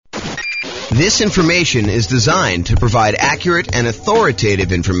This information is designed to provide accurate and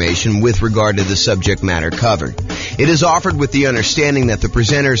authoritative information with regard to the subject matter covered. It is offered with the understanding that the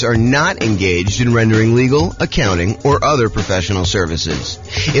presenters are not engaged in rendering legal, accounting, or other professional services.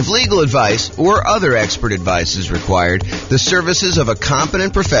 If legal advice or other expert advice is required, the services of a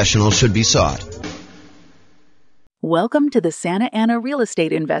competent professional should be sought. Welcome to the Santa Ana Real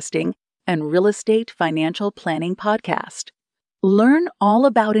Estate Investing and Real Estate Financial Planning Podcast. Learn all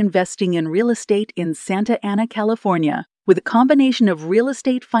about investing in real estate in Santa Ana, California, with a combination of real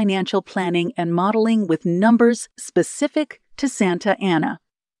estate financial planning and modeling with numbers specific to Santa Ana,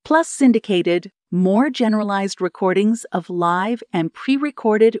 plus syndicated, more generalized recordings of live and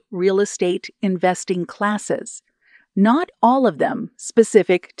pre-recorded real estate investing classes, not all of them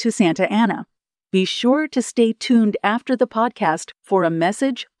specific to Santa Ana. Be sure to stay tuned after the podcast for a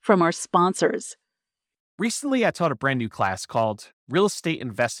message from our sponsors. Recently, I taught a brand new class called Real Estate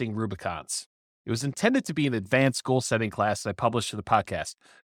Investing Rubicons. It was intended to be an advanced goal-setting class that I published to the podcast.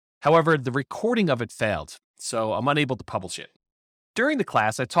 However, the recording of it failed, so I'm unable to publish it. During the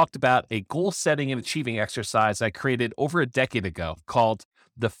class, I talked about a goal-setting and achieving exercise I created over a decade ago called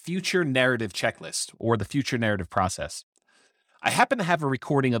the Future Narrative Checklist, or the Future Narrative Process. I happen to have a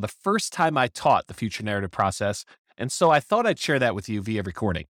recording of the first time I taught the Future Narrative Process, and so I thought I'd share that with you via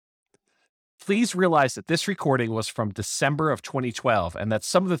recording. Please realize that this recording was from December of 2012 and that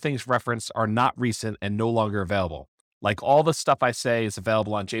some of the things referenced are not recent and no longer available. Like all the stuff I say is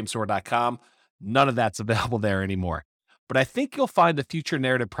available on jamesorr.com, none of that's available there anymore. But I think you'll find the future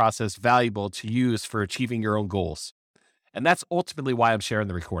narrative process valuable to use for achieving your own goals. And that's ultimately why I'm sharing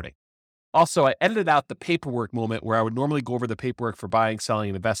the recording. Also, I edited out the paperwork moment where I would normally go over the paperwork for buying, selling,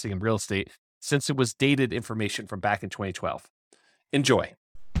 and investing in real estate since it was dated information from back in 2012. Enjoy.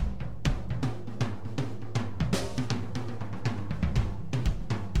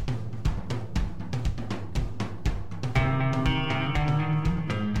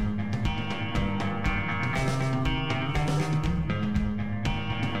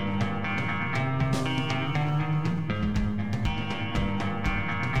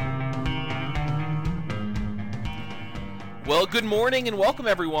 Well, good morning and welcome,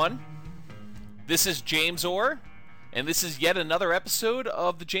 everyone. This is James Orr, and this is yet another episode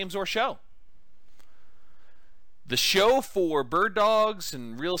of The James Orr Show. The show for bird dogs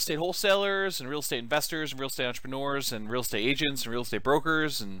and real estate wholesalers and real estate investors and real estate entrepreneurs and real estate agents and real estate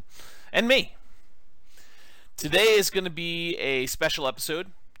brokers and me. Today is going to be a special episode.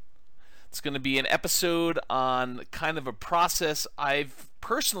 It's going to be an episode on kind of a process I've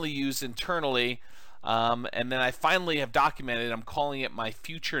personally used internally, and then I finally have documented. I'm calling it my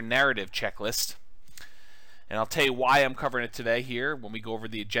future narrative checklist. And I'll tell you why I'm covering it today here when we go over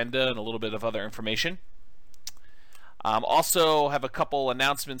the agenda and a little bit of other information. Also have a couple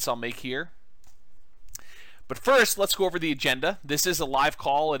announcements I'll make here. But first, let's go over the agenda. This is a live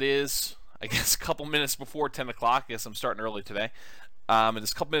call. It is, I guess, a couple minutes before 10 o'clock. I guess I'm starting early today.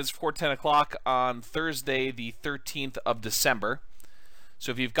 It's a couple minutes before 10 o'clock on Thursday, the 13th of December.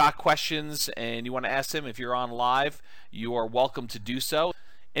 So if you've got questions and you want to ask them, if you're on live, you are welcome to do so.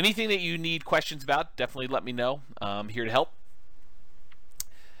 Anything that you need questions about, definitely let me know. I'm here to help.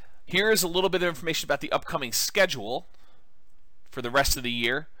 Here is a little bit of information about the upcoming schedule for the rest of the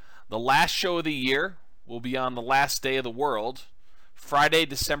year. The last show of the year will be on the last day of the world, Friday,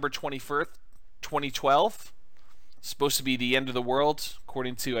 December 21st, 2012. It's supposed to be the end of the world,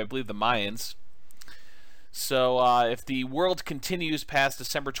 according to, I believe, the Mayans. So if the world continues past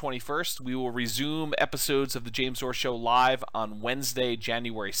December 21st, we will resume episodes of the James Orr Show live on Wednesday,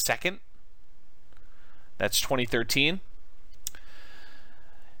 January 2nd. That's 2013.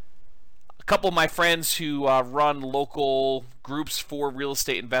 A couple of my friends who run local groups for real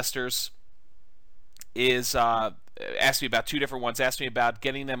estate investors asked me about two different ones. Asked me about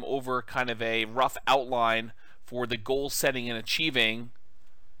getting them over kind of a rough outline for the goal setting and achieving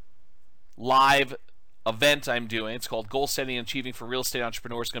live event I'm doing. It's called Goal Setting and Achieving for Real Estate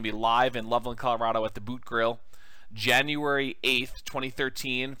Entrepreneurs. It's going to be live in Loveland, Colorado at the Boot Grill, January 8th,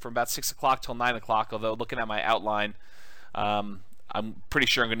 2013, from about 6 o'clock till 9 o'clock, although looking at my outline, I'm pretty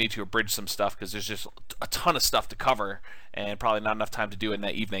sure I'm going to need to abridge some stuff because there's just a ton of stuff to cover and probably not enough time to do it in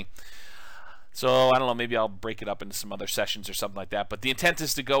that evening. So, I don't know, maybe I'll break it up into some other sessions or something like that. But the intent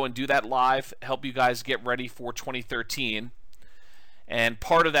is to go and do that live, help you guys get ready for 2013. And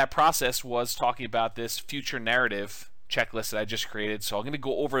part of that process was talking about this future narrative checklist that I just created. So I'm going to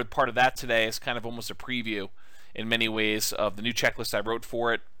go over part of that today as kind of almost a preview in many ways of the new checklist I wrote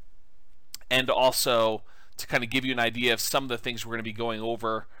for it, and also to kind of give you an idea of some of the things we're going to be going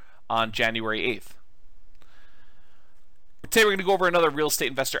over on January 8th. Today we're going to go over another real estate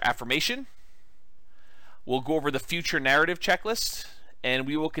investor affirmation. We'll go over the future narrative checklist, and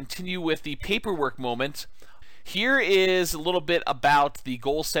we will continue with the paperwork moment. Here is a little bit about the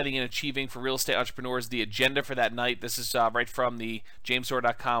goal setting and achieving for real estate entrepreneurs, the agenda for that night. This is right from the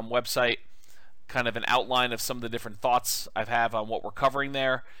jamesor.com website, kind of an outline of some of the different thoughts I have on what we're covering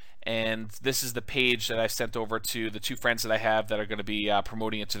there. And this is the page that I sent over to the two friends that I have that are going to be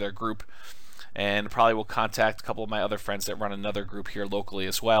promoting it to their group. And probably will contact a couple of my other friends that run another group here locally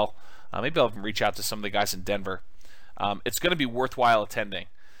as well. Maybe I'll even reach out to some of the guys in Denver. It's going to be worthwhile attending.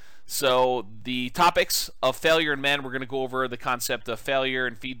 So the topics of failure in men, we're going to go over the concept of failure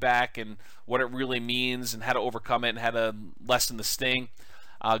and feedback and what it really means and how to overcome it and how to lessen the sting.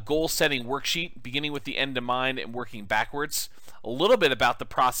 Goal setting worksheet, beginning with the end in mind and working backwards. A little bit about the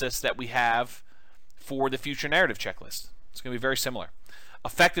process that we have for the future narrative checklist. It's going to be very similar.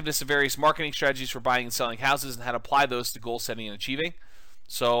 Effectiveness of various marketing strategies for buying and selling houses and how to apply those to goal setting and achieving.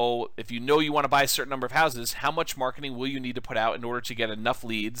 So if you know you want to buy a certain number of houses, how much marketing will you need to put out in order to get enough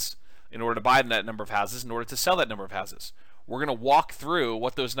leads in order to buy that number of houses, in order to sell that number of houses? We're going to walk through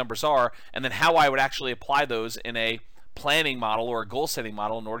what those numbers are and then how I would actually apply those in a planning model or a goal setting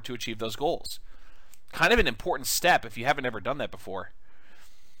model in order to achieve those goals. Kind of an important step if you haven't ever done that before.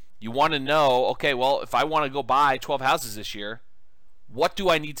 You want to know, okay, well, if I want to go buy 12 houses this year, what do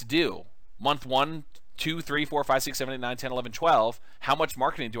I need to do? Month 1, 2, 3, 4, 5, 6, 7, 8, 9, 10, 11, 12. How much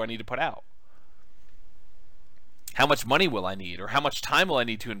marketing do I need to put out? How much money will I need? Or how much time will I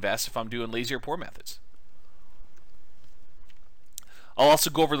need to invest if I'm doing lazy or poor methods? I'll also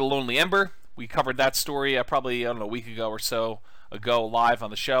go over the Lonely Ember. We covered that story probably, a week ago or so ago live on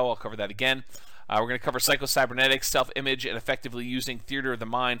the show. I'll cover that again. We're going to cover psycho-cybernetics, self-image, and effectively using theater of the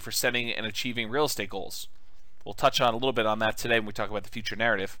mind for setting and achieving real estate goals. We'll touch on a little bit on that today when we talk about the future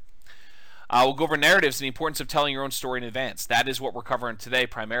narrative. We'll go over narratives and the importance of telling your own story in advance. That is what we're covering today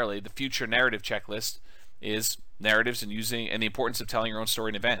primarily. The future narrative checklist is narratives and the importance of telling your own story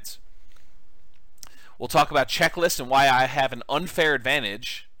in advance. We'll talk about checklists and why I have an unfair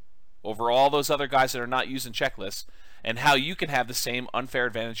advantage over all those other guys that are not using checklists, and how you can have the same unfair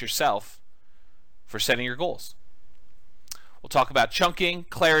advantage yourself for setting your goals. We'll talk about chunking,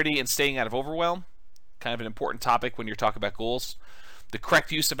 clarity, and staying out of overwhelm. Kind of an important topic when you're talking about goals. The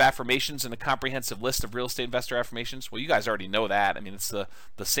correct use of affirmations and a comprehensive list of real estate investor affirmations. Well, you guys already know that. I mean, it's the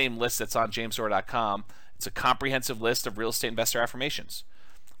same list that's on jamesor.com. It's a comprehensive list of real estate investor affirmations.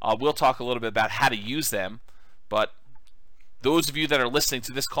 We'll talk a little bit about how to use them, but those of you that are listening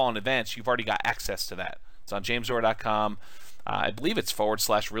to this call in advance, you've already got access to that. It's on jamesor.com. I believe it's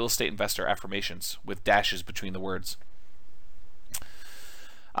 / real estate investor affirmations with dashes between the words.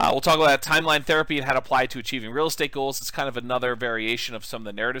 We'll talk about timeline therapy and how to apply it to achieving real estate goals. It's kind of another variation of some of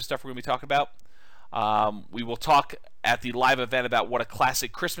the narrative stuff we're going to be talking about. We will talk at the live event about what a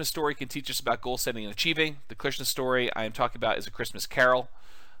classic Christmas story can teach us about goal setting and achieving. The Christmas story I am talking about is A Christmas Carol,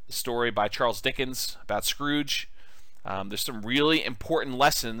 the story by Charles Dickens about Scrooge. There's some really important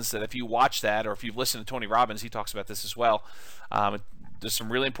lessons that if you watch that, or if you've listened to Tony Robbins, he talks about this as well. There's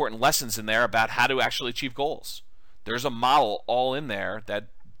some really important lessons in there about how to actually achieve goals. There's a model all in there that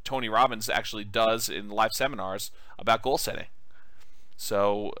Tony Robbins actually does in live seminars about goal setting.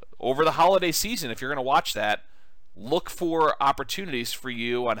 So over the holiday season, if you're going to watch that, look for opportunities for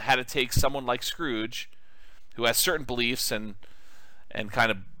you on how to take someone like Scrooge, who has certain beliefs and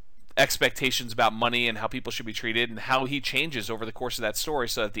kind of expectations about money and how people should be treated, and how he changes over the course of that story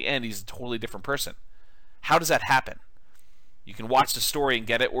so that at the end he's a totally different person. How does that happen? You can watch the story and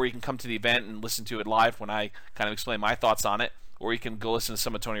get it, or you can come to the event and listen to it live when I kind of explain my thoughts on it, or you can go listen to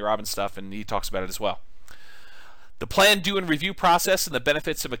some of Tony Robbins' stuff and he talks about it as well. The plan, do, and review process and the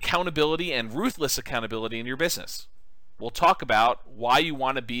benefits of accountability and ruthless accountability in your business. We'll talk about why you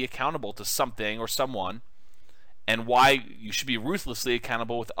want to be accountable to something or someone, and why you should be ruthlessly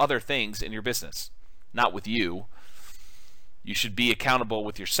accountable with other things in your business. Not with you. You should be accountable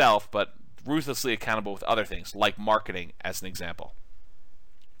with yourself, but ruthlessly accountable with other things, like marketing, as an example.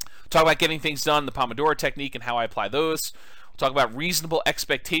 Talk about getting things done, the Pomodoro technique, and how I apply those. We'll talk about reasonable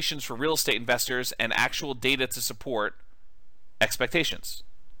expectations for real estate investors and actual data to support expectations.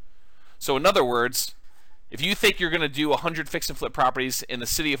 So in other words, if you think you're going to do 100 fix and flip properties in the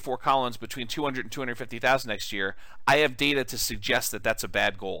city of Fort Collins between 200 and 250,000 next year, I have data to suggest that that's a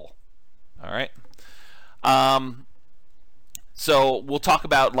bad goal. All right. So we'll talk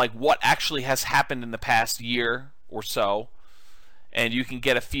about like what actually has happened in the past year or so, and you can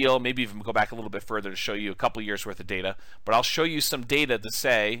get a feel, maybe even go back a little bit further to show you a couple years worth of data. But I'll show you some data to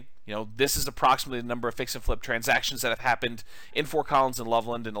say, you know, this is approximately the number of fix and flip transactions that have happened in Fort Collins and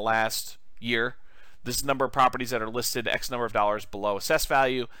Loveland in the last year. this number of properties that are listed X number of dollars below assessed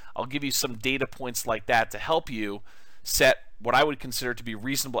value. I'll give you some data points like that to help you set what I would consider to be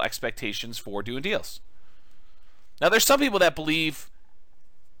reasonable expectations for doing deals. Now, there's some people that believe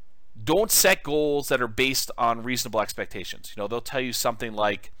don't set goals that are based on reasonable expectations. They'll tell you something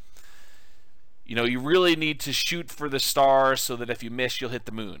like, you really need to shoot for the stars so that if you miss, you'll hit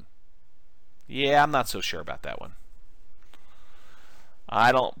the moon. Yeah, I'm not so sure about that one.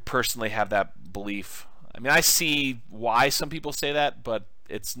 I don't personally have that belief. I mean, I see why some people say that, but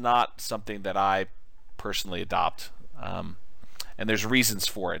it's not something that I personally adopt. And there's reasons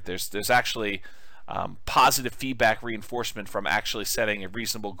for it. There's actually positive feedback reinforcement from actually setting a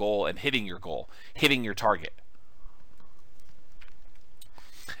reasonable goal and hitting your goal, hitting your target.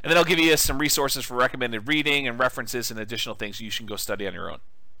 And then I'll give you some resources for recommended reading and references and additional things you can go study on your own.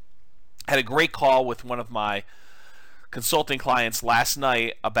 I had a great call with one of my consulting clients last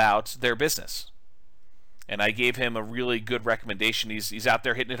night about their business. And I gave him a really good recommendation. He's out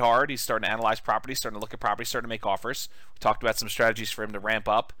there hitting it hard. He's starting to analyze properties, starting to look at properties, starting to make offers. We talked about some strategies for him to ramp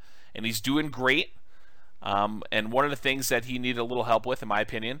up. And he's doing great. And one of the things that he needed a little help with, in my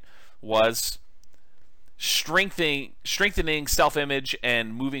opinion, was strengthening self-image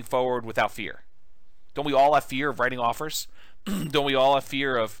and moving forward without fear. Don't we all have fear of writing offers? Don't we all have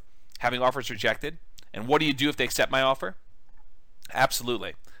fear of having offers rejected? And what do you do if they accept my offer?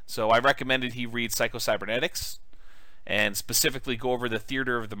 Absolutely. So I recommended he read Psycho-Cybernetics and specifically go over the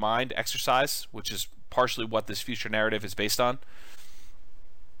Theater of the Mind exercise, which is partially what this future narrative is based on.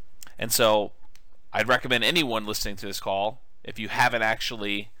 And so I'd recommend anyone listening to this call, if you haven't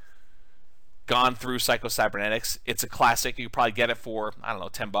actually gone through Psycho-Cybernetics, it's a classic. You could probably get it for,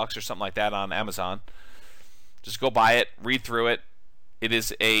 $10 or something like that on Amazon. Just go buy it, read through it. It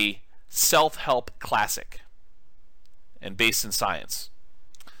is a self-help classic and based in science.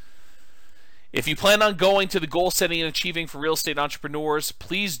 If you plan on going to the goal setting and achieving for real estate entrepreneurs,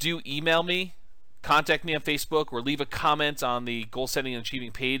 please do email me, contact me on Facebook, or leave a comment on the goal setting and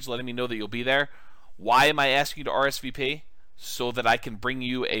achieving page letting me know that you'll be there. Why am I asking you to RSVP? So that I can bring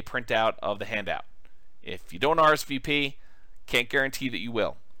you a printout of the handout. If you don't RSVP, can't guarantee that you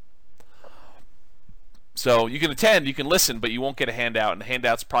will. So you can attend, you can listen, but you won't get a handout, and the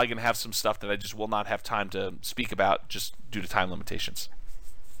handout's probably going to have some stuff that I just will not have time to speak about just due to time limitations.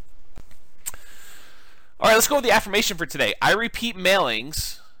 All right, let's go with the affirmation for today. I repeat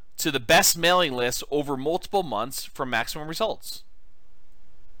mailings to the best mailing list over multiple months for maximum results.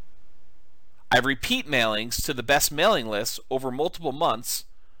 I repeat mailings to the best mailing lists over multiple months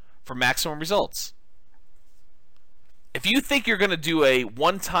for maximum results. If you think you're going to do a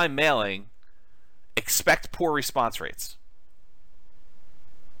one-time mailing, expect poor response rates.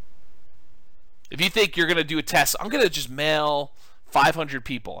 If you think you're going to do a test, I'm going to just mail 500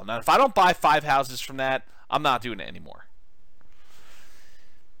 people. And if I don't buy 5 houses from that, I'm not doing it anymore.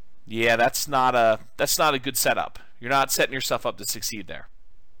 Yeah, that's not a good setup. You're not setting yourself up to succeed there.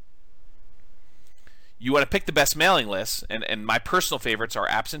 You want to pick the best mailing lists, and my personal favorites are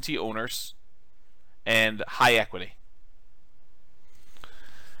absentee owners and high equity.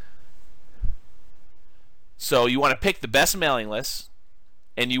 So you want to pick the best mailing lists,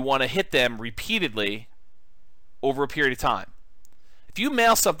 and you want to hit them repeatedly over a period of time. If you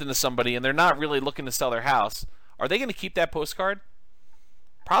mail something to somebody and they're not really looking to sell their house, are they going to keep that postcard?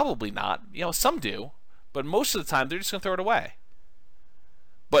 Probably not. Some do, but most of the time they're just going to throw it away.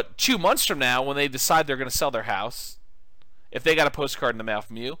 But 2 months from now, when they decide they're going to sell their house, if they got a postcard in the mail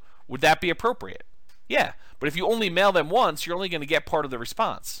from you, would that be appropriate? Yeah, but if you only mail them once, you're only going to get part of the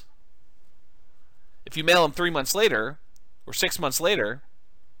response. If you mail them 3 months later, or 6 months later,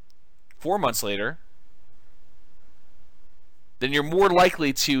 4 months later, then you're more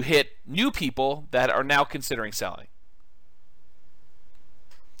likely to hit new people that are now considering selling.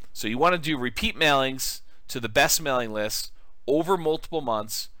 So you want to do repeat mailings to the best mailing list over multiple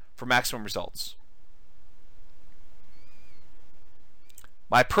months for maximum results.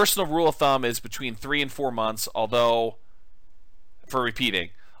 My personal rule of thumb is between 3 and 4 months, although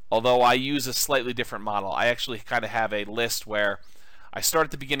I use a slightly different model. I actually kind of have a list where I start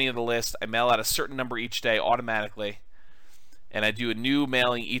at the beginning of the list, I mail out a certain number each day automatically, and I do a new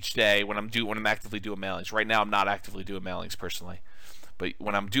mailing each day when I'm actively doing mailings. Right now I'm not actively doing mailings personally. But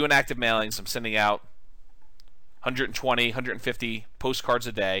when I'm doing active mailings, I'm sending out 120, 150 postcards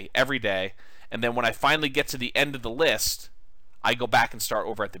a day, every day. And then when I finally get to the end of the list, I go back and start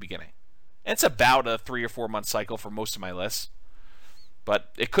over at the beginning. And it's about a 3 or 4 month cycle for most of my lists.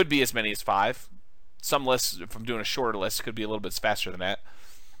 But it could be as many as 5. Some lists, if I'm doing a shorter list, could be a little bit faster than that.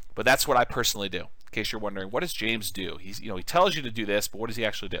 But that's what I personally do. In case you're wondering, what does James do? He tells you to do this, but what does he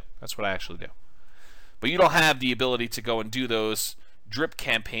actually do? That's what I actually do. But you don't have the ability to go and do those drip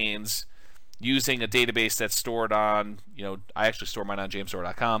campaigns using a database that's stored on, I actually store mine on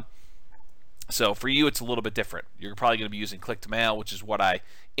jamesdoor.com. So for you, it's a little bit different. You're probably going to be using click-to-mail, which is what I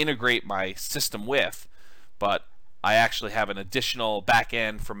integrate my system with, but I actually have an additional back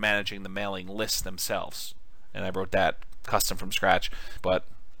end for managing the mailing lists themselves. And I wrote that custom from scratch, but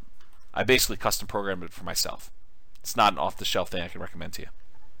I basically custom programmed it for myself. It's not an off-the-shelf thing I can recommend to you.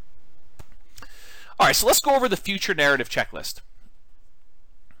 All right, so let's go over the future narrative checklist.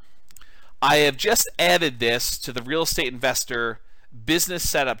 I have just added this to the real estate investor business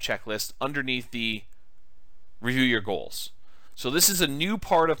setup checklist underneath the review your goals. So this is a new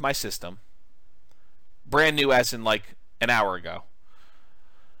part of my system, brand new as in like an hour ago.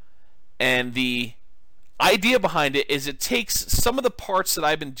 And the idea behind it is it takes some of the parts that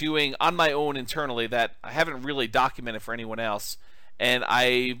I've been doing on my own internally that I haven't really documented for anyone else, and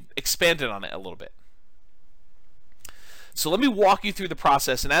I expanded on it a little bit. So let me walk you through the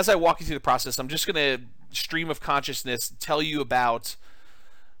process, and as I walk you through the process, I'm just going to stream of consciousness tell you about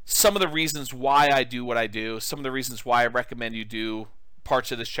some of the reasons why I do what I do, some of the reasons why I recommend you do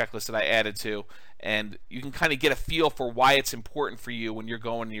parts of this checklist that I added to, and you can kind of get a feel for why it's important for you when you're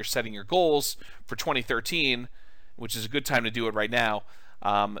going and you're setting your goals for 2013, which is a good time to do it right now,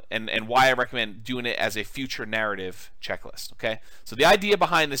 and why I recommend doing it as a future narrative checklist. Okay, so the idea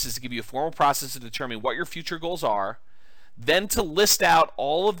behind this is to give you a formal process to determine what your future goals are, then to list out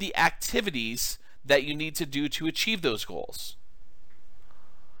all of the activities that you need to do to achieve those goals.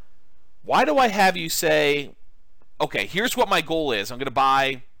 Why do I have you say, okay, here's what my goal is. I'm going to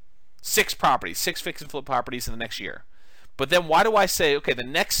buy 6 properties, 6 fix and flip properties in the next year. But then why do I say, okay, the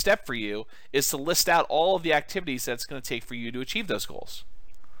next step for you is to list out all of the activities that it's going to take for you to achieve those goals?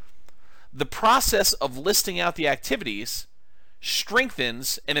 The process of listing out the activities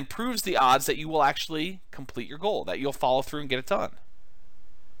strengthens and improves the odds that you will actually complete your goal, that you'll follow through and get it done.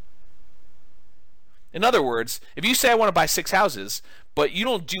 In other words, if you say I want to buy 6 houses, but you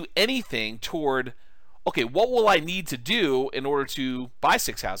don't do anything toward, okay, what will I need to do in order to buy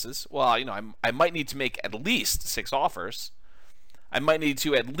 6 houses? Well, I might need to make at least 6 offers. I might need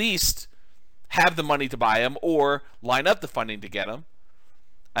to at least have the money to buy them or line up the funding to get them.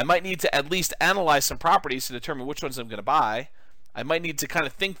 I might need to at least analyze some properties to determine which ones I'm going to buy. I might need to kind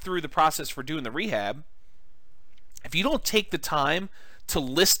of think through the process for doing the rehab. If you don't take the time to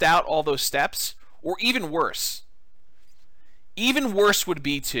list out all those steps, or even worse would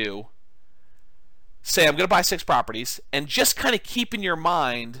be to say, I'm going to buy 6 properties, and just kind of keep in your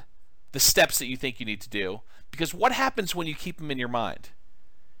mind the steps that you think you need to do. Because what happens when you keep them in your mind?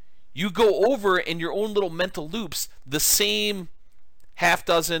 You go over in your own little mental loops the same half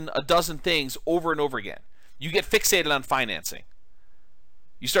dozen, a dozen things over and over again. You get fixated on financing.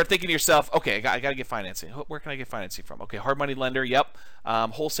 You start thinking to yourself, okay, I got to get financing. Where can I get financing from? Okay, hard money lender, yep.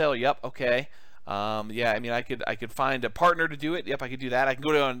 Wholesaler, yep, okay. I could find a partner to do it. Yep, I could do that. I can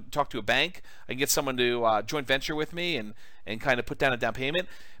go and talk to a bank. I can get someone to joint venture with me and kind of put down a down payment.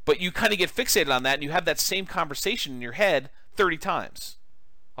 But you kind of get fixated on that, and you have that same conversation in your head 30 times,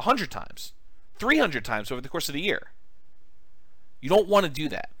 100 times, 300 times over the course of the year. You don't want to do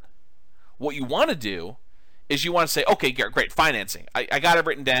that. What you want to do is you want to say, okay, great, financing. I got it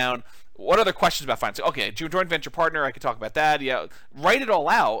written down. What other questions about financing? Okay, joint venture partner, I could talk about that. Yeah, write it all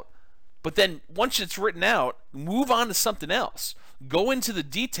out. But then once it's written out, move on to something else. Go into the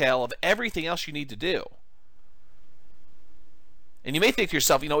detail of everything else you need to do. And you may think to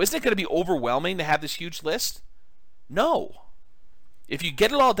yourself, isn't it going to be overwhelming to have this huge list? No. If you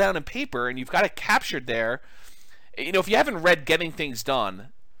get it all down in paper and you've got it captured there, if you haven't read Getting Things Done,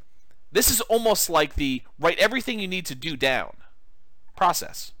 this is almost like the write everything you need to do down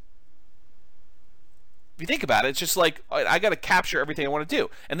process. If you think about it, it's just like, I got to capture everything I want to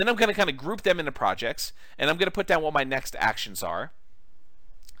do. And then I'm going to kind of group them into projects, and I'm going to put down what my next actions are.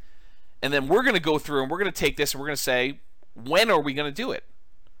 And then we're going to go through and we're going to take this and we're going to say, when are we going to do it?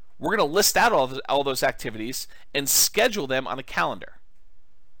 We're going to list out all those activities and schedule them on a calendar.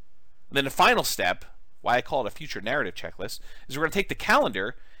 And then the final step, why I call it a future narrative checklist, is we're going to take the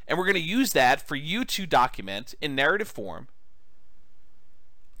calendar and we're going to use that for you to document in narrative form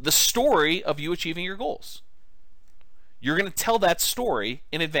the story of you achieving your goals. You're going to tell that story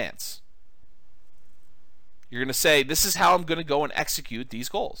in advance. You're going to say, this is how I'm going to go and execute these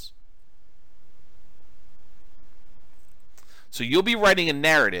goals. So you'll be writing a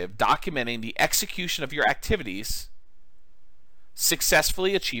narrative documenting the execution of your activities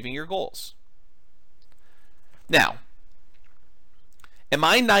successfully achieving your goals. Now, am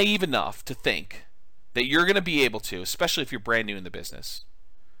I naive enough to think that you're going to be able to, especially if you're brand new in the business,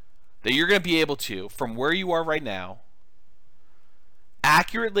 that you're going to be able to, from where you are right now,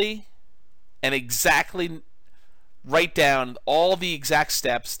 accurately and exactly write down all the exact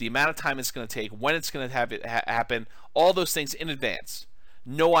steps, the amount of time it's going to take, when it's going to have it happen, all those things in advance.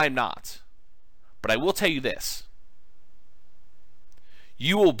 No, I'm not. But I will tell you this.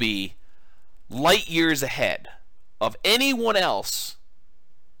 You will be light years ahead of anyone else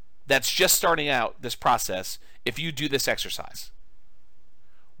that's just starting out this process if you do this exercise.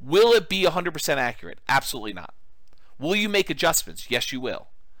 Will it be 100% accurate? Absolutely not. Will you make adjustments? Yes, you will.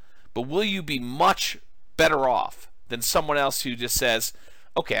 But will you be much better off than someone else who just says,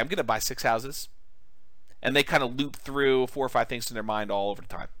 okay, I'm going to buy 6 houses, and they kind of loop through 4 or 5 things in their mind all over the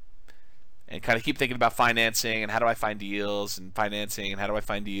time and kind of keep thinking about financing and how do I find deals and financing and how do I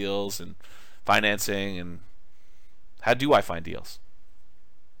find deals and financing and how do I find deals?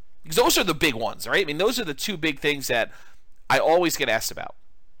 Because those are the big ones, right? I mean, those are the 2 big things that I always get asked about.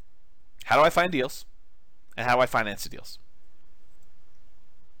 How do I find deals? And how do I finance the deals?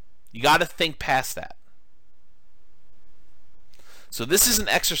 You got to think past that. So this is an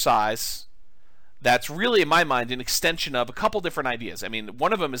exercise that's really, in my mind, an extension of a couple different ideas. I mean,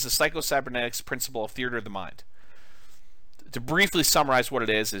 one of them is the psychocybernetics principle of theater of the mind. To briefly summarize what it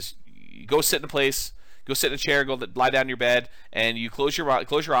is you go sit in a place, go sit in a chair, go lie down in your bed, and you close your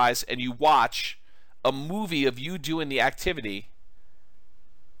eyes, and you watch a movie of you doing the activity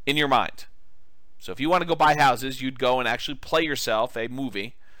in your mind. So if you want to go buy houses, you'd go and actually play yourself a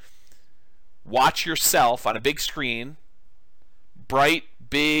movie, watch yourself on a big screen, bright,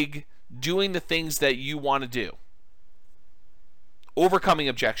 big, doing the things that you want to do. Overcoming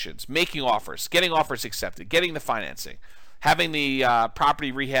objections, making offers, getting offers accepted, getting the financing, having the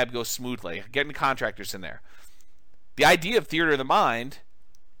property rehab go smoothly, getting contractors in there. The idea of theater of the mind,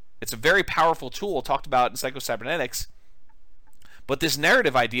 it's a very powerful tool talked about in psychocybernetics, but this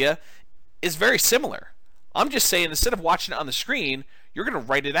narrative idea is very similar. I'm just saying instead of watching it on the screen, you're going to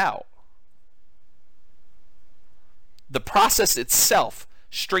write it out. The process itself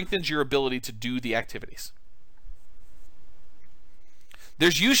strengthens your ability to do the activities.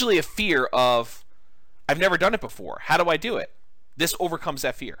 There's usually a fear of, I've never done it before. How do I do it? This overcomes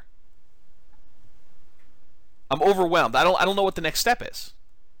that fear. I'm overwhelmed. I don't know what the next step is.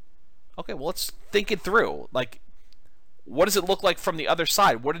 Okay, well, let's think it through. Like, what does it look like from the other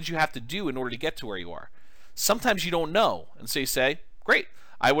side? What did you have to do in order to get to where you are? Sometimes you don't know. And so you say, great,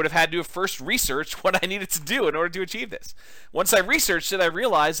 I would have had to have first researched what I needed to do in order to achieve this. Once I researched it, I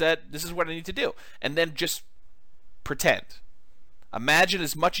realized that this is what I need to do. And then just pretend. Imagine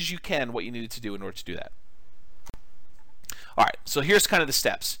as much as you can what you needed to do in order to do that. All right, so here's kind of the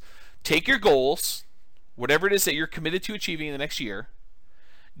steps. Take your goals, whatever it is that you're committed to achieving in the next year,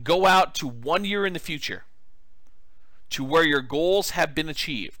 go out to 1 year in the future to where your goals have been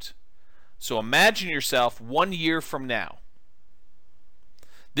achieved. So imagine yourself 1 year from now.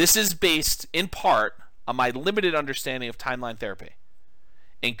 This is based in part on my limited understanding of timeline therapy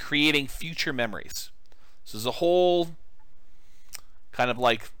and creating future memories. So there's a whole kind of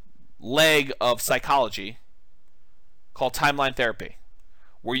like leg of psychology called timeline therapy,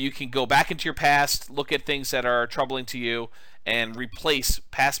 where you can go back into your past, look at things that are troubling to you, and replace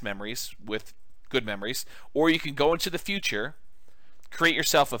past memories with good memories, or you can go into the future, create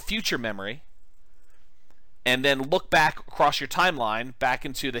yourself a future memory, and then look back across your timeline, back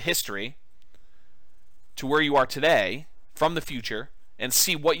into the history, to where you are today, from the future, and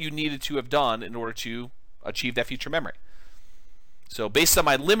see what you needed to have done in order to achieve that future memory. So based on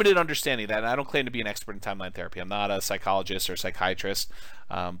my limited understanding of that, and I don't claim to be an expert in timeline therapy, I'm not a psychologist or a psychiatrist,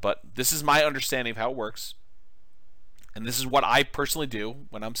 but this is my understanding of how it works, and this is what I personally do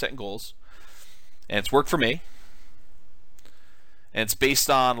when I'm setting goals, and it's worked for me, and it's based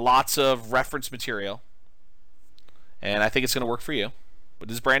on lots of reference material, and I think it's going to work for you, but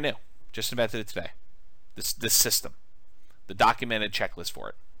this is brand new, just invented it today, this system, the documented checklist for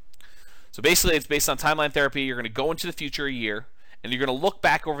it. So basically it's based on timeline therapy. You're going to go into the future a year, and you're going to look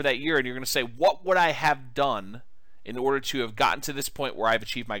back over that year, and you're going to say, what would I have done in order to have gotten to this point where I've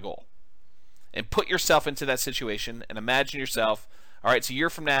achieved my goal? And put yourself into that situation and imagine yourself, all right, it's a year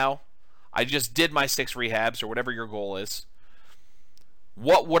from now, I just did my 6 rehabs or whatever your goal is.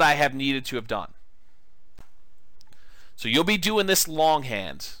 What would I have needed to have done? So you'll be doing this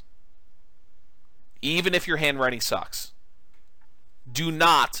longhand, even if your handwriting sucks. Do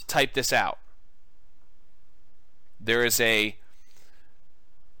not type this out. There is a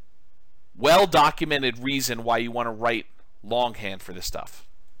well-documented reason why you want to write longhand for this stuff.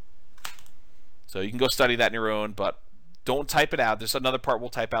 So you can go study that on your own, but don't type it out. There's another part we'll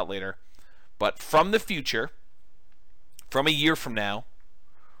type out later. But from the future, from a year from now,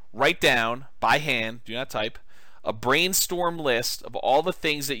 write down by hand, do not type, a brainstorm list of all the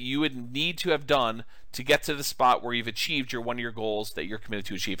things that you would need to have done to get to the spot where you've achieved one of your goals that you're committed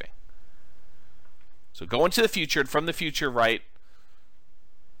to achieving. So go into the future, and from the future, write,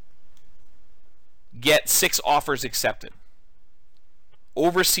 get 6 offers accepted.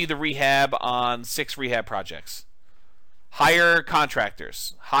 Oversee the rehab on 6 rehab projects. Hire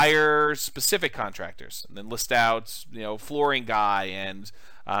contractors. Hire specific contractors. And then list out, flooring guy and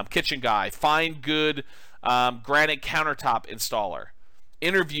kitchen guy. Find good granite countertop installer.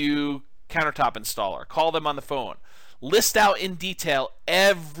 Interview countertop installer. Call them on the phone. List out in detail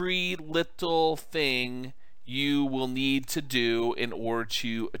every little thing you will need to do in order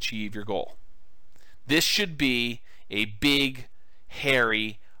to achieve your goal. This should be a big,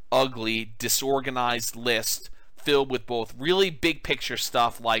 hairy, ugly, disorganized list filled with both really big picture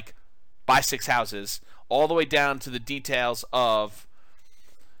stuff like buy 6 houses, all the way down to the details of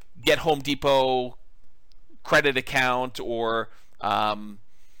get Home Depot credit account or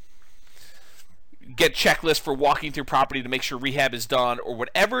get checklist for walking through property to make sure rehab is done, or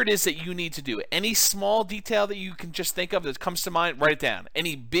whatever it is that you need to do. Any small detail that you can just think of that comes to mind, write it down.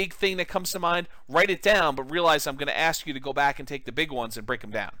 Any big thing that comes to mind, write it down, but realize I'm going to ask you to go back and take the big ones and break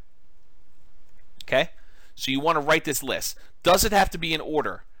them down. Okay? So you want to write this list. Does it have to be in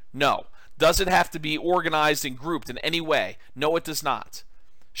order? No. Does it have to be organized and grouped in any way? No, it does not.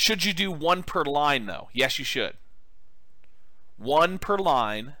 Should you do 1 per line, though? Yes, you should. 1 per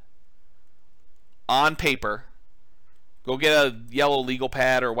line on paper. Go get a yellow legal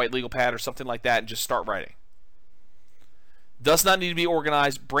pad or a white legal pad or something like that and just start writing. Does not need to be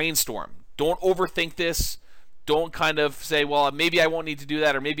organized. Brainstorm. Don't overthink this. Don't kind of say, well, maybe I won't need to do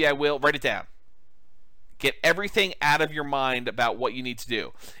that or maybe I will. Write it down. Get everything out of your mind about what you need to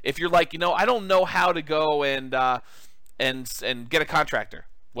do. If you're like, I don't know how to go and get a contractor.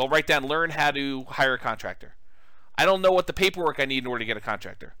 Well, write down, learn how to hire a contractor. I don't know what the paperwork I need in order to get a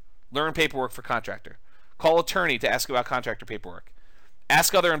contractor. Learn paperwork for contractor. Call attorney to ask about contractor paperwork.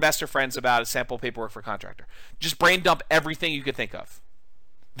 Ask other investor friends about a sample paperwork for contractor. Just brain dump everything you could think of.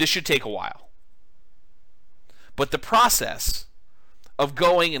 This should take a while. But the process of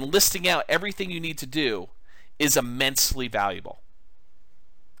going and listing out everything you need to do is immensely valuable.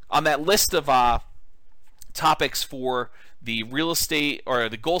 On that list of topics for the real estate or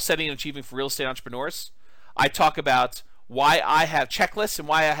the goal setting and achieving for real estate entrepreneurs, I talk about why I have checklists and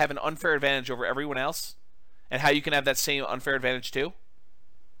why I have an unfair advantage over everyone else, and how you can have that same unfair advantage too.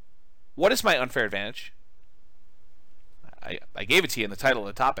 What is my unfair advantage? I gave it to you in the title of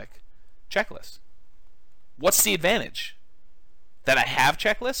the topic. Checklist. What's the advantage? That I have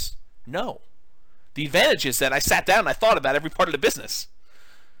checklists? No. The advantage is that I sat down and I thought about every part of the business.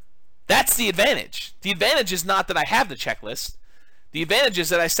 That's the advantage. The advantage is not that I have the checklist. The advantage is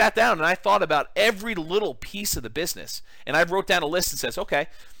that I sat down and I thought about every little piece of the business. And I wrote down a list that says, okay,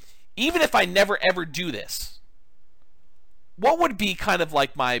 even if I never ever do this, what would be kind of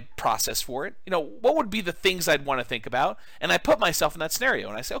like my process for it? What would be the things I'd want to think about? And I put myself in that scenario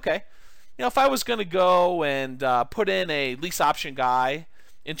and I say, okay, if I was going to go and put in a lease option guy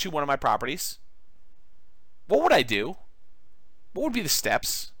into one of my properties, what would I do? What would be the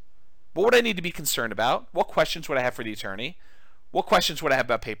steps? What would I need to be concerned about? What questions would I have for the attorney? What questions would I have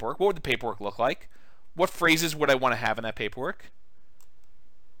about paperwork? What would the paperwork look like? What phrases would I want to have in that paperwork?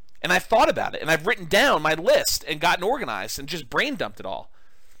 And I've thought about it, and I've written down my list and gotten organized and just brain dumped it all.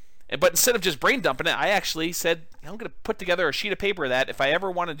 But instead of just brain dumping it, I actually said, I'm going to put together a sheet of paper that if I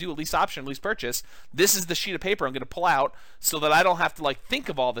ever want to do a lease option, lease purchase, this is the sheet of paper I'm going to pull out so that I don't have to think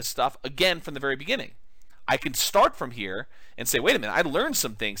of all this stuff again from the very beginning. I can start from here and say, wait a minute, I learned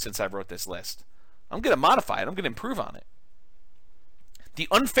some things since I wrote this list. I'm going to modify it. I'm going to improve on it. The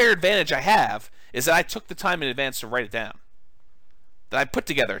unfair advantage I have is that I took the time in advance to write it down. That I put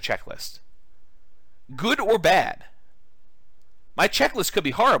together a checklist. Good or bad. My checklist could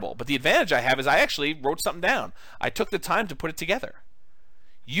be horrible, but the advantage I have is I actually wrote something down. I took the time to put it together.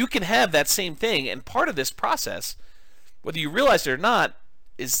 You can have that same thing, and part of this process, whether you realize it or not,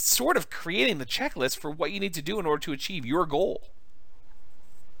 is sort of creating the checklist for what you need to do in order to achieve your goal.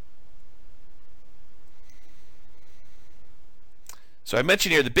 So I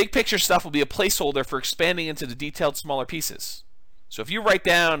mentioned here, the big picture stuff will be a placeholder for expanding into the detailed smaller pieces. So if you write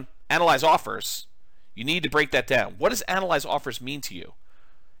down analyze offers, you need to break that down. What does analyze offers mean to you?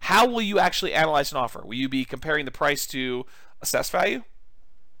 How will you actually analyze an offer? Will you be comparing the price to assessed value?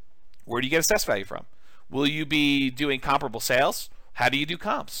 Where do you get assessed value from? Will you be doing comparable sales? How do you do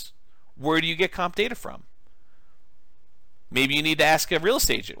comps? Where do you get comp data from? Maybe you need to ask a real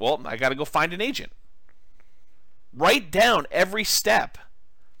estate agent. Well, I got to go find an agent. Write down every step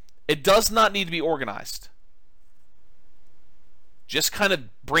It does not need to be organized. Just kind of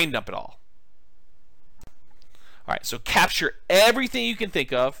brain dump it all. All right, so capture everything you can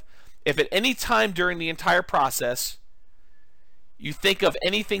think of. If at any time during the entire process you think of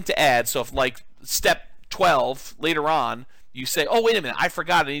anything to add, so if like step 12 later on, you say, oh, wait a minute, I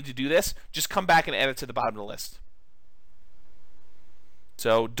forgot I need to do this, just come back and add it to the bottom of the list.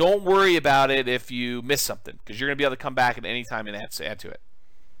 So don't worry about it if you miss something, because you're going to be able to come back at any time and add to it.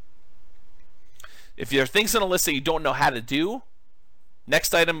 If there are things on the list that you don't know how to do,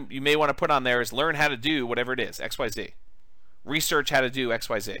 next item you may want to put on there is learn how to do whatever it is, XYZ. Research how to do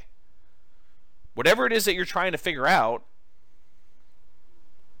XYZ. Whatever it is that you're trying to figure out,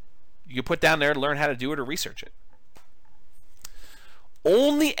 you can put down there, learn how to do it or research it.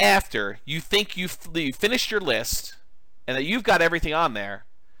 Only after you think you've finished your list and that you've got everything on there,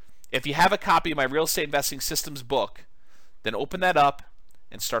 if you have a copy of my Real Estate Investing Systems book, then open that up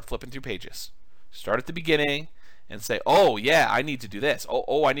and start flipping through pages. Start at the beginning and say, oh, yeah, I need to do this.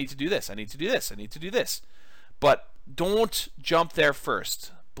 Oh, I need to do this. I need to do this. I need to do this. But don't jump there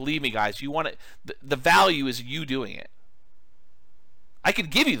first. Believe me, guys, you want it. The value is you doing it. I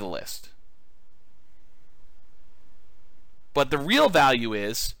could give you the list. But the real value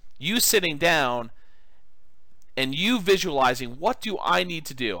is you sitting down and you visualizing, what do I need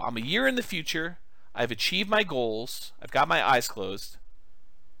to do? I'm a year in the future. I've achieved my goals. I've got my eyes closed.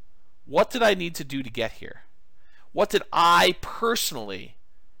 What did I need to do to get here? What did I personally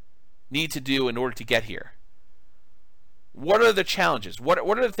need to do in order to get here? What are the challenges? What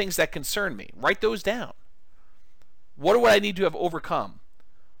are the things that concern me? Write those down. What do I need to have overcome?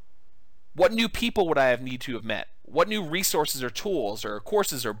 What new people would I need to have met? What new resources or tools or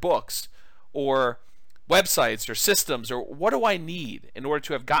courses or books or websites or systems, or what do I need in order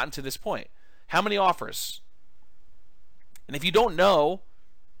to have gotten to this point? How many offers? And if you don't know,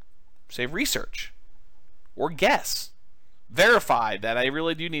 say research or guess. Verify that I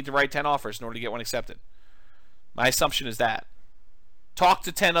really do need to write 10 offers in order to get one accepted. My assumption is that. Talk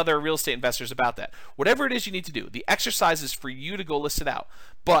to 10 other real estate investors about that. Whatever it is you need to do, the exercise is for you to go list it out.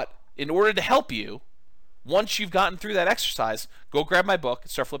 But in order to help you, once you've gotten through that exercise, go grab my book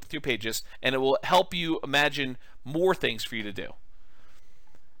and start flipping through pages, and it will help you imagine more things for you to do.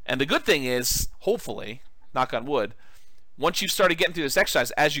 And the good thing is, hopefully, knock on wood, once you've started getting through this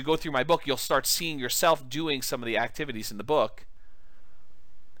exercise, as you go through my book, you'll start seeing yourself doing some of the activities in the book,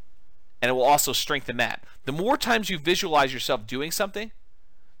 and it will also strengthen that. The more times you visualize yourself doing something,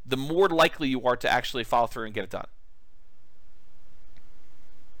 the more likely you are to actually follow through and get it done.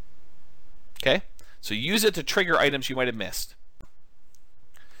 Okay? So use it to trigger items you might have missed.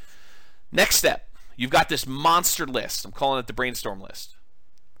 Next step, you've got this monster list. I'm calling it the brainstorm list.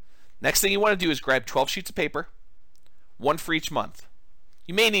 Next thing you want to do is grab 12 sheets of paper, one for each month.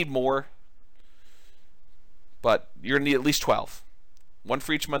 You may need more, but you're going to need at least 12. One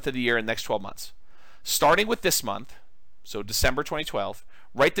for each month of the year in the next 12 months. Starting with this month, so December 2012,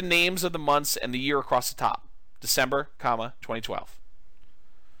 write the names of the months and the year across the top. December, 2012.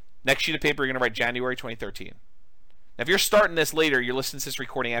 Next sheet of paper, you're going to write January 2013. Now, if you're starting this later, you're listening to this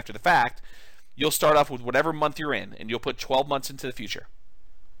recording after the fact, you'll start off with whatever month you're in, and you'll put 12 months into the future.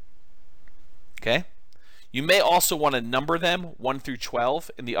 Okay? You may also want to number them 1 through 12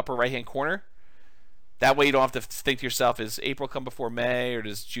 in the upper right-hand corner. That way you don't have to think to yourself, is April come before May, or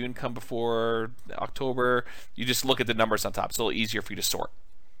does June come before October? You just look at the numbers on top. It's a little easier for you to sort.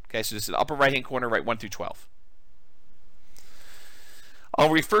 Okay, so just in the upper right-hand corner, write 1 through 12. I'll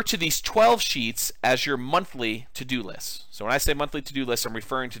refer to these 12 sheets as your monthly to-do list. So when I say monthly to-do list, I'm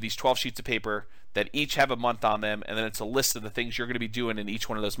referring to these 12 sheets of paper that each have a month on them, and then it's a list of the things you're going to be doing in each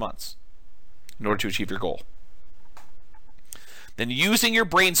one of those months in order to achieve your goal. Then using your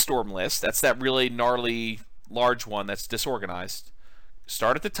brainstorm list, that's that really gnarly, large one that's disorganized,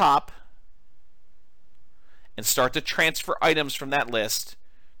 start at the top and start to transfer items from that list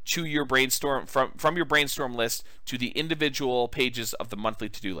to your brainstorm, from your brainstorm list to the individual pages of the monthly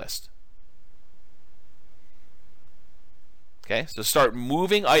to-do list. Okay, so start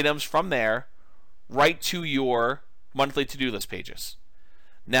moving items from there right to your monthly to-do list pages.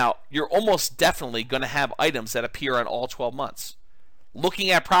 Now, you're almost definitely going to have items that appear on all 12 months. Looking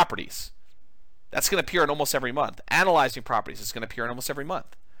at properties, that's going to appear on almost every month. Analyzing properties is going to appear on almost every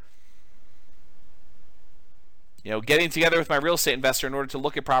month. You know, getting together with my real estate investor in order to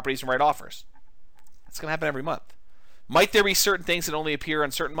look at properties and write offers. That's going to happen every month. Might there be certain things that only appear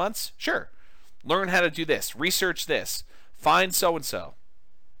on certain months? Sure. Learn how to do this. Research this. Find so-and-so.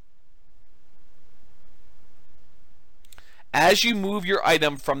 As you move your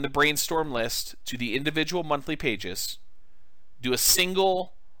item from the brainstorm list to the individual monthly pages, do a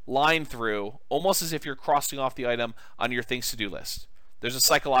single line through, almost as if you're crossing off the item on your things to do list. There's a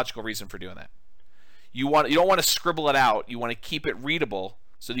psychological reason for doing that. You don't want to scribble it out. You want to keep it readable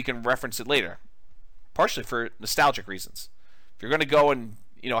so that you can reference it later. Partially for nostalgic reasons. If you're going to go and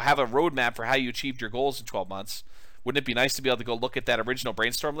have a roadmap for how you achieved your goals in 12 months, wouldn't it be nice to be able to go look at that original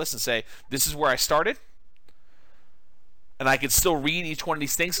brainstorm list and say, this is where I started? And I could still read each one of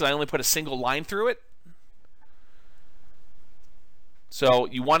these things because I only put a single line through it? So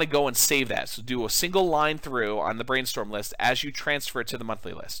you want to go and save that. So do a single line through on the brainstorm list as you transfer it to the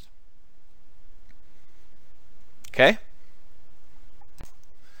monthly list. Okay?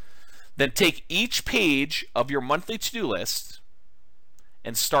 Then take each page of your monthly to-do list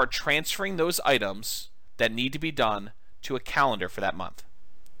and start transferring those items that need to be done to a calendar for that month.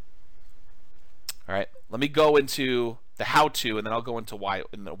 All right, let me go into the how-to, and then I'll go into why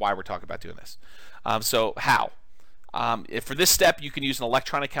we're talking about doing this. So how? If for this step, you can use an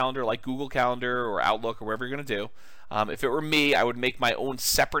electronic calendar like Google Calendar or Outlook or whatever you're going to do. If it were me, I would make my own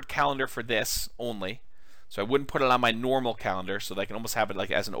separate calendar for this only. So I wouldn't put it on my normal calendar, so that I can almost have it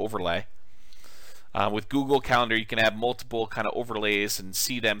like as an overlay. With Google Calendar, you can have multiple kind of overlays and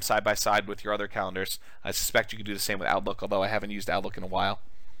see them side by side with your other calendars. I suspect you can do the same with Outlook, although I haven't used Outlook in a while.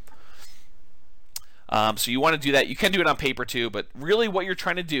 So you want to do that. You can do it on paper too, but really what you're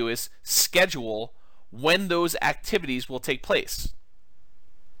trying to do is schedule when those activities will take place.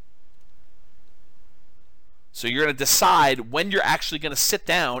 So you're going to decide when you're actually going to sit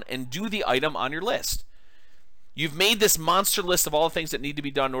down and do the item on your list. You've made this monster list of all the things that need to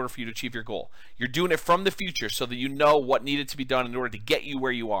be done in order for you to achieve your goal. You're doing it from the future so that you know what needed to be done in order to get you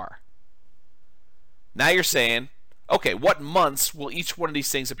where you are. Now you're saying, okay, what months will each one of these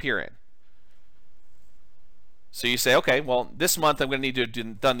things appear in? So you say, okay, well, this month I'm going to need to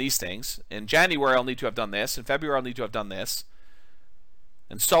have done these things. In January, I'll need to have done this. In February, I'll need to have done this.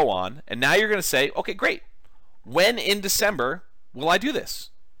 And so on. And now you're going to say, okay, great. When in December will I do this?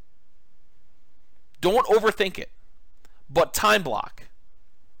 Don't overthink it, but time block.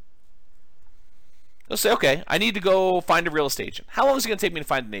 You'll say, okay, I need to go find a real estate agent. How long is it going to take me to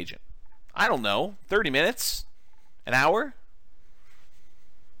find an agent? I don't know, 30 minutes? An hour?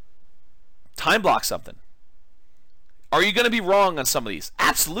 Time block something. Are you going to be wrong on some of these?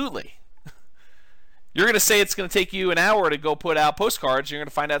 Absolutely. You're going to say it's going to take you an hour to go put out postcards. You're going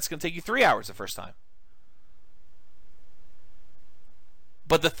to find out it's going to take you 3 hours the first time.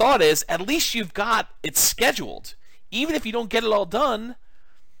 But the thought is, at least you've got it scheduled. Even if you don't get it all done,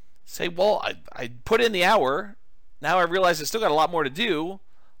 say, well, I put in the hour. Now I realize I still got a lot more to do.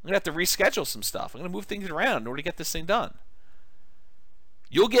 I'm going to have to reschedule some stuff. I'm going to move things around in order to get this thing done.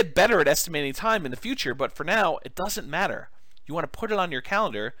 You'll get better at estimating time in the future, but for now, it doesn't matter. You want to put it on your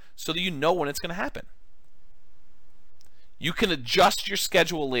calendar so that you know when it's going to happen. You can adjust your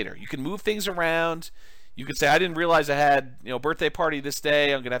schedule later. You can move things around. You could say, I didn't realize I had a birthday party this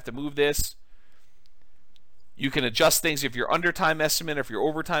day. I'm going to have to move this. You can adjust things if you're under time estimate or if you're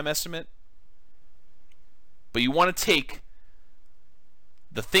over time estimate. But you want to take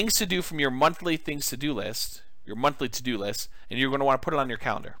the things to do from your monthly things to do list, your monthly to-do list, and you're going to want to put it on your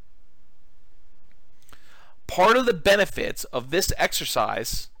calendar. Part of the benefits of this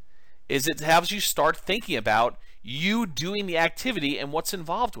exercise is it helps you start thinking about you doing the activity and what's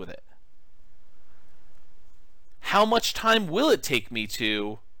involved with it. How much time will it take me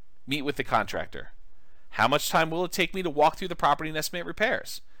to meet with the contractor? How much time will it take me to walk through the property and estimate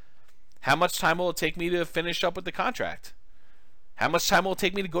repairs? How much time will it take me to finish up with the contract? How much time will it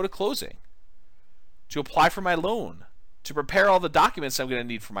take me to go to closing? To apply for my loan? To prepare all the documents I'm going to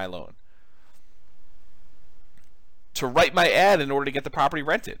need for my loan? To write my ad in order to get the property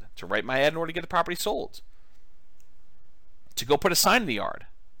rented? To write my ad in order to get the property sold? To go put a sign in the yard?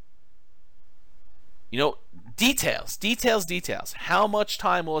 Details. How much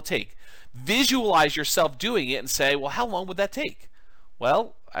time will it take? Visualize yourself doing it and say, well, how long would that take?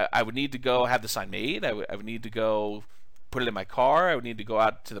 Well, I would need to go have the sign made. I would need to go put it in my car. I would need to go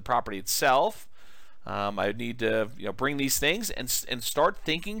out to the property itself. I would need to bring these things and start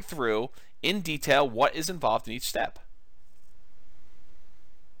thinking through in detail what is involved in each step.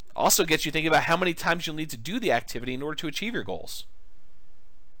 Also gets you thinking about how many times you'll need to do the activity in order to achieve your goals.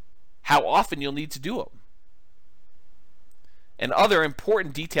 How often you'll need to do them. And other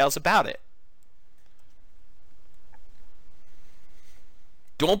important details about it.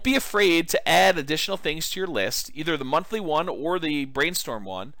 Don't be afraid to add additional things to your list, either the monthly one or the brainstorm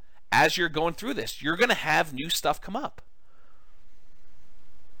one, as you're going through this. You're going to have new stuff come up.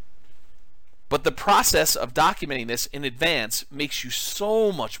 But the process of documenting this in advance makes you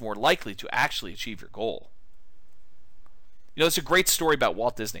so much more likely to actually achieve your goal. It's a great story about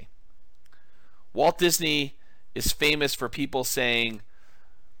Walt Disney. Walt Disney is famous for people saying,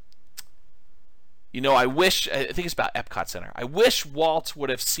 I think it's about Epcot Center. I wish Walt would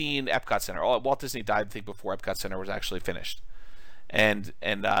have seen Epcot Center. Walt Disney died, I think, before Epcot Center was actually finished. And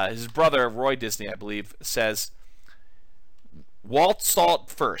his brother, Roy Disney, I believe, says, Walt saw it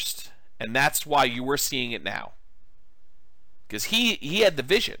first, and that's why you were seeing it now. Because he had the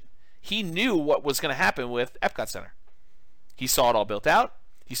vision. He knew what was going to happen with Epcot Center. He saw it all built out.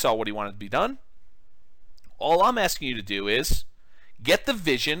 He saw what he wanted to be done. All I'm asking you to do is get the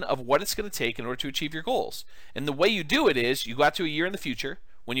vision of what it's going to take in order to achieve your goals. And the way you do it is you go out to a year in the future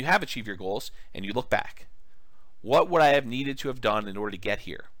when you have achieved your goals and you look back. What would I have needed to have done in order to get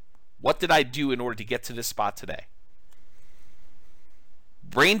here? What did I do in order to get to this spot today?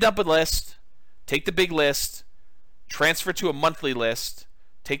 Brain dump a list, take the big list, transfer to a monthly list,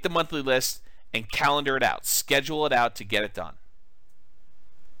 take the monthly list, and calendar it out. Schedule it out to get it done.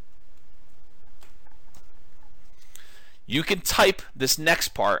 You can type this next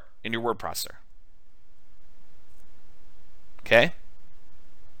part in your word processor. Okay?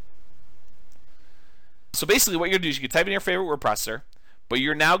 So basically what you're going to do is you can type in your favorite word processor, but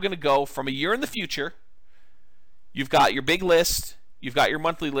you're now going to go from a year in the future. You've got your big list, you've got your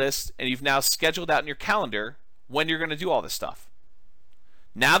monthly list, and you've now scheduled out in your calendar when you're going to do all this stuff.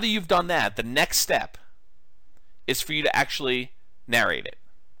 Now that you've done that, the next step is for you to actually narrate it.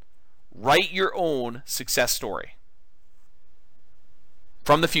 Write your own success story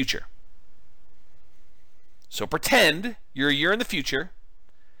from the future. So pretend you're a year in the future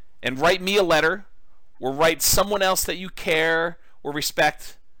and write me a letter, or write someone else that you care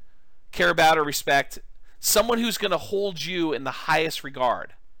about or respect, someone who's going to hold you in the highest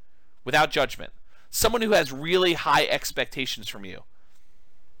regard without judgment, someone who has really high expectations from you.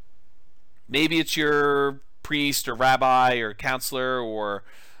 Maybe it's your priest or rabbi or counselor or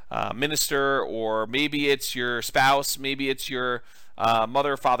minister, or maybe it's your spouse, maybe it's your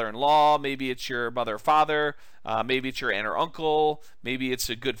mother or father-in-law, maybe it's your mother or father, maybe it's your aunt or uncle, maybe it's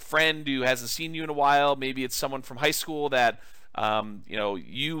a good friend who hasn't seen you in a while, maybe it's someone from high school that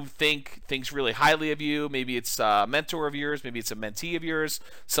you think thinks really highly of you, maybe it's a mentor of yours, maybe it's a mentee of yours,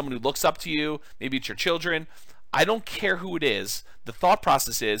 someone who looks up to you, maybe it's your children. I don't care who it is. The thought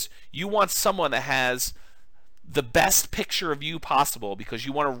process is you want someone that has the best picture of you possible, because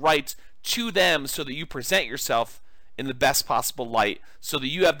you want to write to them so that you present yourself in the best possible light, so that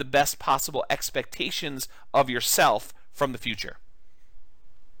you have the best possible expectations of yourself from the future.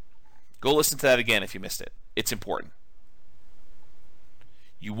 Go listen to that again if you missed it. It's important.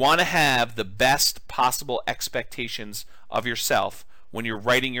 You want to have the best possible expectations of yourself when you're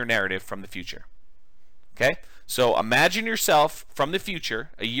writing your narrative from the future. Okay? So imagine yourself from the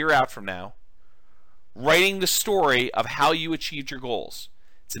future, a year out from now, writing the story of how you achieved your goals.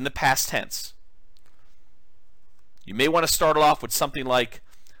 It's in the past tense. You may want to start off with something like,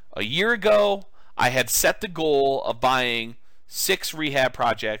 a year ago, I had set the goal of buying 6 rehab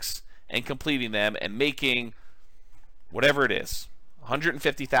projects and completing them and making whatever it is,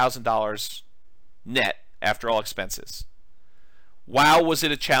 $150,000 net after all expenses. Wow, was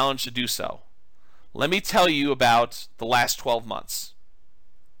it a challenge to do so? Let me tell you about the last 12 months.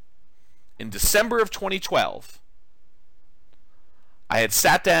 In December of 2012, I had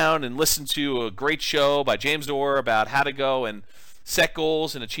sat down and listened to a great show by James Orr about how to go and set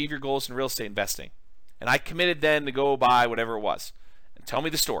goals and achieve your goals in real estate investing. And I committed then to go buy whatever it was and tell me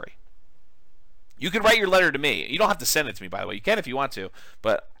the story. You can write your letter to me. You don't have to send it to me, by the way. You can if you want to,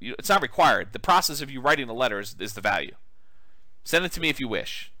 but it's not required. The process of you writing the letter is the value. Send it to me if you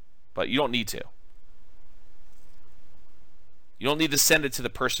wish, but you don't need to. You don't need to send it to the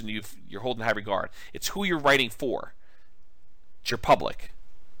person you're holding in high regard. It's who you're writing for. It's your public.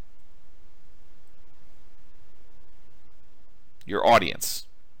 Your audience.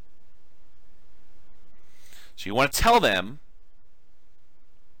 So you want to tell them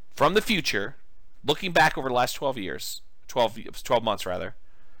from the future, looking back over the last 12 months rather,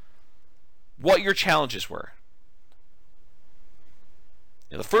 what your challenges were.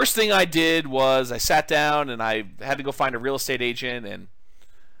 The first thing I did was I sat down and I had to go find a real estate agent, and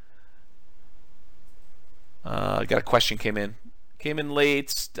I got a question came in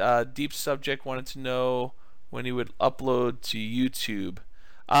late. Deep subject, wanted to know when he would upload to YouTube.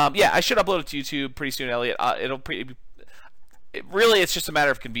 Yeah, I should upload it to YouTube pretty soon, Elliot. It's just a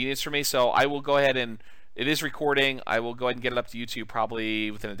matter of convenience for me, so I will go ahead and it is recording. I will go ahead and get it up to YouTube probably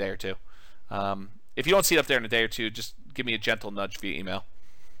within a day or two. If you don't see it up there in a day or two, just give me a gentle nudge via email.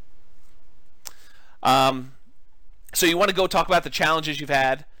 So you want to go talk about the challenges you've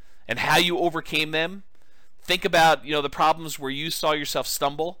had and how you overcame them. Think about, the problems where you saw yourself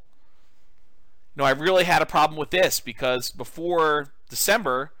stumble. I really had a problem with this because before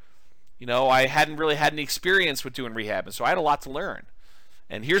December, I hadn't really had any experience with doing rehab, and so I had a lot to learn.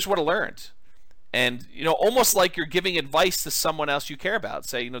 And here's what I learned. And, almost like you're giving advice to someone else you care about.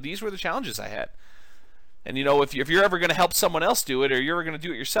 Say, these were the challenges I had. And, if you're ever going to help someone else do it or you're going to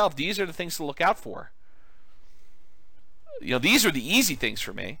do it yourself, these are the things to look out for. These are the easy things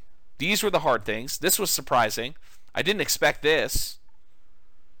for me. These were the hard things. This was surprising. I didn't expect this.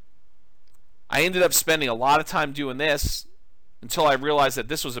 I ended up spending a lot of time doing this until I realized that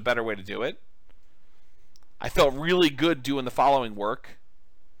this was a better way to do it. I felt really good doing the following work.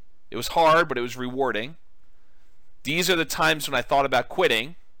 It was hard, but it was rewarding. These are the times when I thought about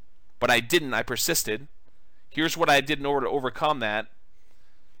quitting, but I didn't. I persisted. Here's what I did in order to overcome that.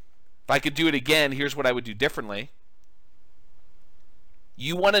 If I could do it again, here's what I would do differently.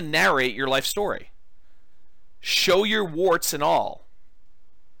 You want to narrate your life story. Show your warts and all.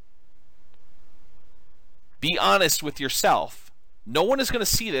 Be honest with yourself. No one is going to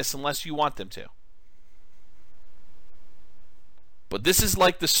see this unless you want them to. But this is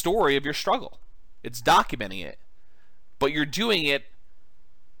like the story of your struggle. It's documenting it. But you're doing it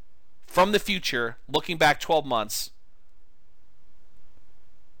from the future, looking back 12 months,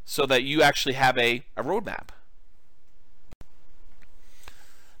 so that you actually have a roadmap.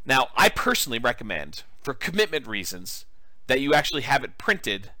 Now, I personally recommend, for commitment reasons, that you actually have it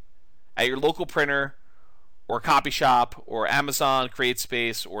printed at your local printer or copy shop or Amazon,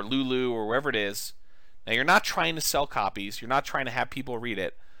 CreateSpace, or Lulu, or wherever it is. Now, you're not trying to sell copies. You're not trying to have people read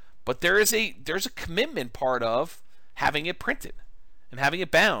it. But there's a commitment part of having it printed and having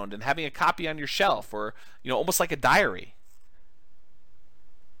it bound and having a copy on your shelf, or almost like a diary.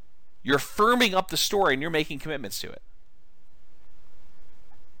 You're firming up the story and you're making commitments to it.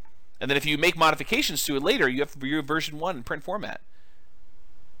 And then if you make modifications to it later, you have your version 1 in print format.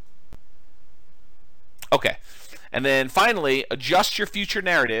 Okay. And then finally, adjust your future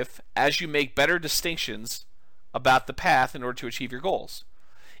narrative as you make better distinctions about the path in order to achieve your goals.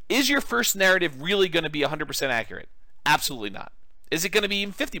 Is your first narrative really going to be 100% accurate? Absolutely not. Is it going to be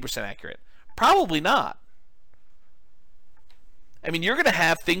even 50% accurate? Probably not. I mean, you're going to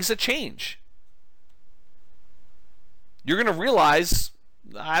have things that change. You're going to realize,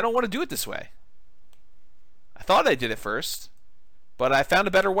 I don't want to do it this way. I thought I did it first, but I found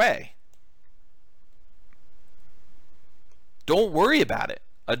a better way. Don't worry about it.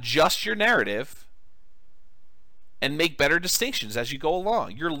 Adjust your narrative and make better distinctions as you go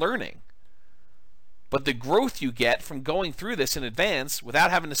along. You're learning. But the growth you get from going through this in advance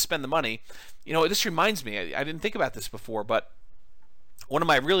without having to spend the money, this reminds me, I didn't think about this before, but one of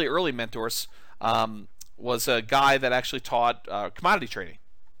my really early mentors was a guy that actually taught commodity trading.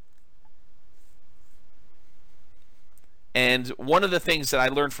 And one of the things that I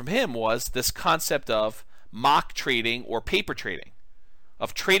learned from him was this concept of mock trading or paper trading,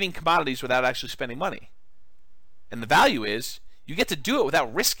 of trading commodities without actually spending money. And the value is you get to do it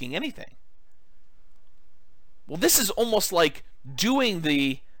without risking anything. Well, this is almost like doing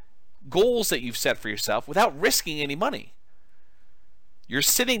the goals that you've set for yourself without risking any money. You're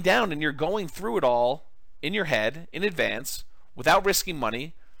sitting down and you're going through it all in your head in advance without risking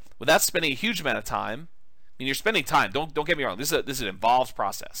money, without spending a huge amount of time. I mean, you're spending time. Don't get me wrong. This is an involved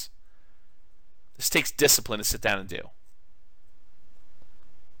process. This takes discipline to sit down and do.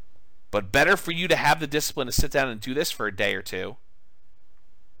 But better for you to have the discipline to sit down and do this for a day or two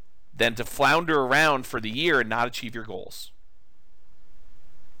than to flounder around for the year and not achieve your goals.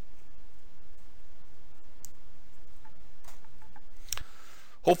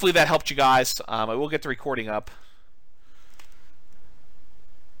 Hopefully that helped you guys. I will get the recording up.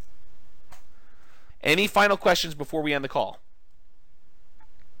 Any final questions before we end the call?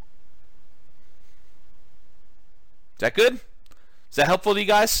 Is that good? Is that helpful to you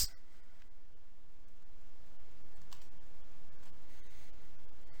guys?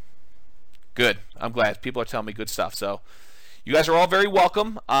 Good. I'm glad. People are telling me good stuff. So you guys are all very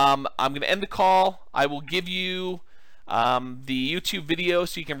welcome. I'm going to end the call. I will give you the YouTube video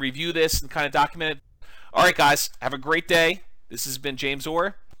so you can review this and kind of document it. All right, guys. Have a great day. This has been James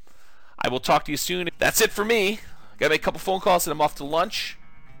Orr. I will talk to you soon. That's it for me. Got to make a couple phone calls and I'm off to lunch.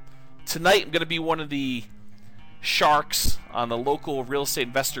 Tonight I'm going to be one of the sharks on the local real estate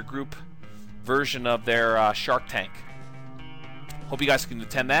investor group version of their Shark Tank. Hope you guys can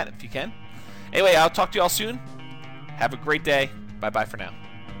attend that if you can. Anyway, I'll talk to you all soon. Have a great day. Bye-bye for now.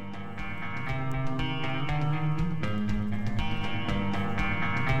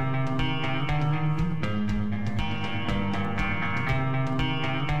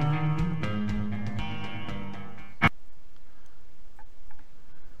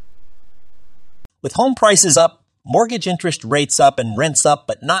 With home prices up, mortgage interest rates up, and rents up,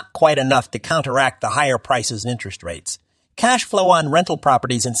 but not quite enough to counteract the higher prices and interest rates, cash flow on rental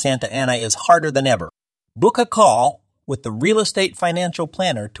properties in Santa Ana is harder than ever. Book a call with the Real Estate Financial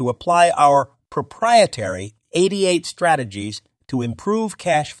Planner to apply our proprietary 88 strategies to improve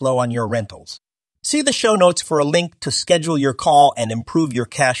cash flow on your rentals. See the show notes for a link to schedule your call and improve your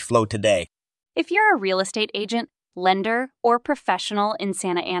cash flow today. If you're a real estate agent, lender, or professional in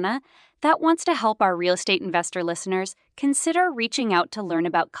Santa Ana that wants to help our real estate investor listeners, consider reaching out to learn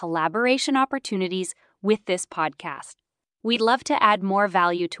about collaboration opportunities with this podcast. We'd love to add more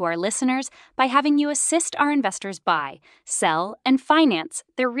value to our listeners by having you assist our investors buy, sell, and finance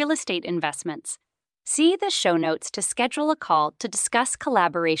their real estate investments. See the show notes to schedule a call to discuss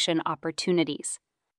collaboration opportunities.